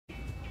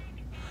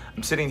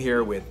I'm sitting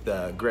here with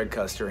Greg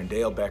Custer and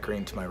Dale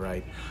Bekkering to my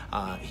right,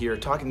 here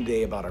talking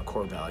today about our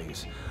core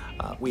values.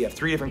 We have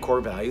 3 different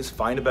core values: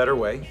 find a better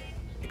way,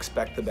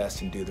 expect the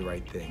best, and do the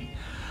right thing.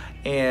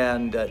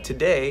 And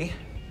today,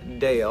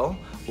 Dale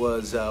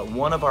was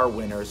one of our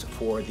winners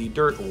for the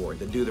DiRT Award,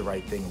 the Do the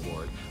Right Thing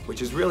Award,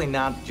 which is really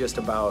not just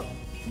about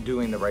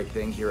doing the right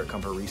thing here at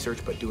Comfort Research,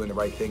 but doing the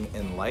right thing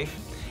in life.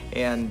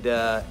 And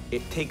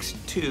it takes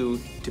 2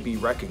 to be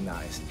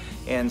recognized.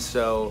 And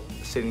so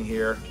sitting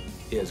here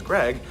is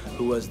Greg,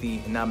 who was the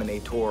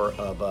nominator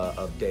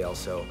of Dale.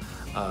 So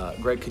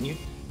Greg, can you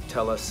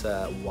tell us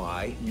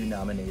why you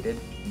nominated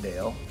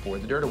Dale for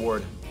the DiRT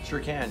Award? Sure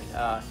can.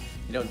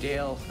 You know,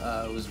 Dale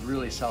was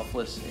really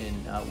selfless in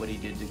what he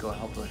did to go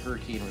help the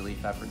hurricane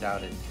relief effort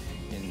down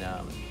in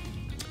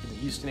the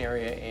Houston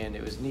area, and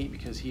it was neat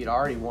because he had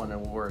already won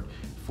an award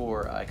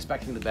for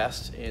expecting the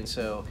best, and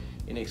so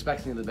in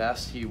expecting the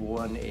best, he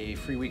won a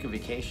free week of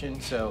vacation.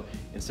 So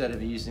instead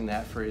of using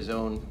that for his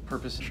own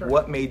purposes. Sure.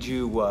 What made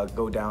you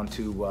go down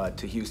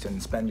to Houston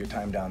and spend your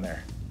time down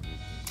there?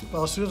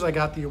 Well, as soon as I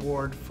got the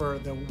award for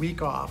the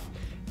week off,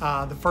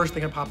 the first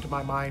thing that popped to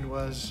my mind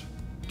was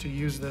to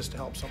use this to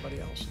help somebody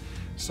else.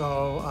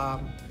 So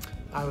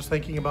I was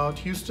thinking about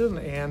Houston,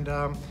 and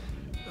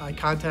I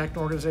contacted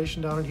an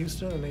organization down in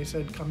Houston, and they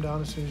said, come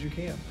down as soon as you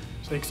can.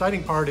 So the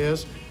exciting part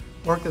is,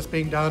 work that's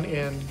being done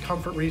in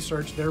Comfort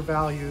Research, their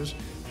values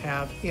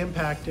have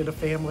impacted a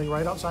family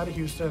right outside of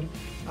Houston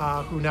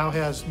who now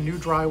has new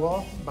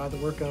drywall by the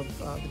work of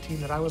the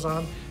team that I was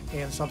on,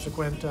 and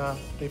subsequent,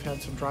 they've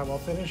had some drywall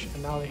finish,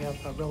 and now they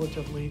have a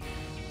relatively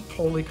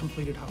totally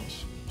completed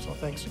house. So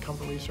thanks to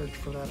Comfort Research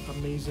for that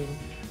amazing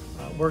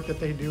work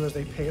that they do as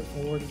they pay it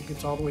forward, and it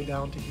gets all the way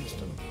down to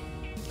Houston.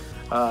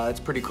 It's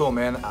pretty cool,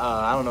 man.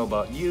 I don't know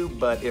about you,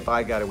 but if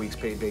I got a week's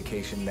paid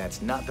vacation,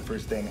 that's not the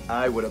first thing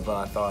I would have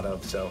thought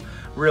of. So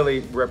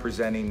really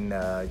representing,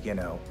 you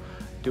know,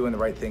 doing the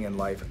right thing in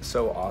life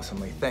so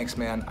awesomely. Thanks,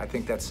 man. I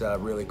think that's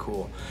really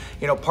cool.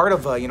 You know, part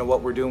of you know,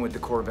 what we're doing with the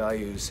core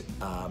values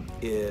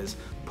is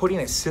putting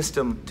a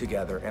system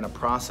together and a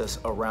process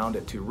around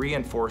it to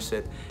reinforce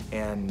it,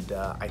 and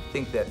I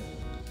think that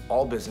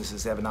all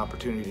businesses have an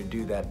opportunity to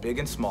do that, big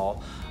and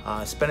small,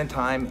 spending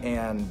time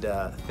and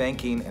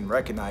thanking and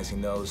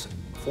recognizing those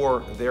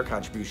for their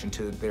contribution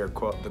to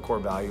the core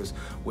values,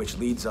 which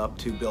leads up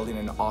to building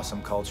an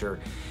awesome culture,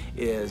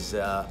 is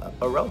a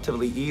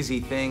relatively easy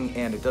thing,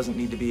 and it doesn't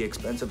need to be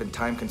expensive and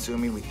time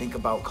consuming. We think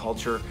about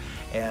culture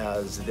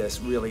as this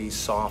really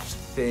soft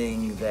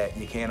thing that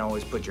you can't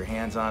always put your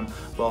hands on.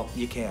 Well,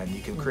 you can.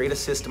 You can create a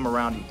system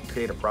around it, you can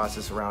create a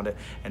process around it,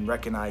 and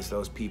recognize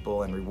those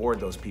people and reward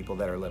those people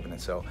that are living it.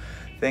 So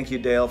thank you,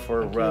 Dale,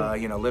 for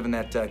you know, living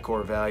that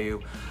core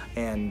value.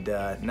 And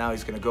now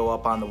he's going to go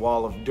up on the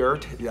wall of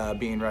DiRT,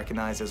 being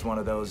recognized as one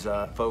of those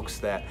folks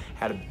that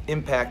had an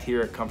impact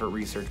here at Comfort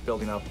Research,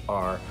 building up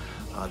our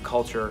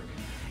culture.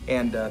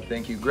 And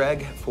thank you,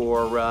 Greg,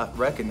 for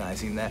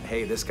recognizing that,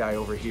 hey, this guy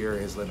over here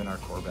is living our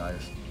core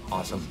values.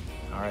 Awesome.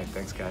 All right,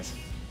 thanks, guys.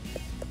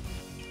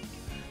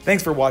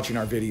 Thanks for watching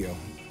our video.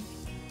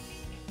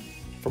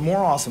 For more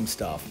awesome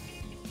stuff,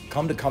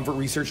 come to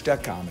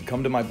comfortresearch.com and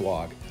come to my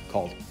blog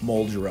called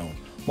Mold Your Own.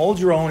 Mold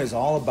Your Own is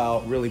all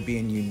about really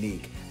being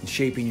unique and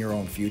shaping your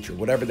own future,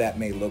 whatever that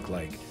may look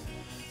like.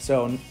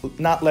 So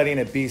not letting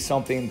it be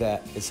something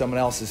that is someone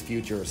else's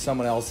future or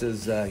someone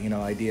else's you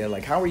know, idea.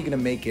 Like, how are you going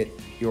to make it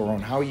your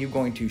own? How are you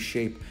going to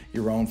shape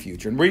your own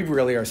future? And we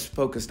really are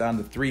focused on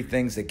the 3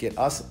 things that get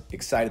us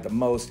excited the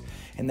most,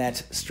 and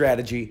that's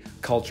strategy,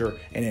 culture,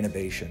 and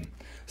innovation.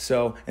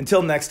 So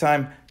until next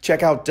time,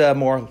 check out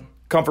more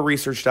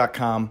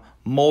comfortresearch.com,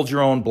 mold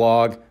your own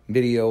blog,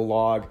 video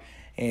log,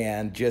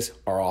 and just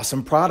our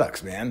awesome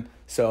products, man.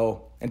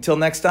 So until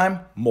next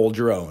time, mold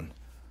your own.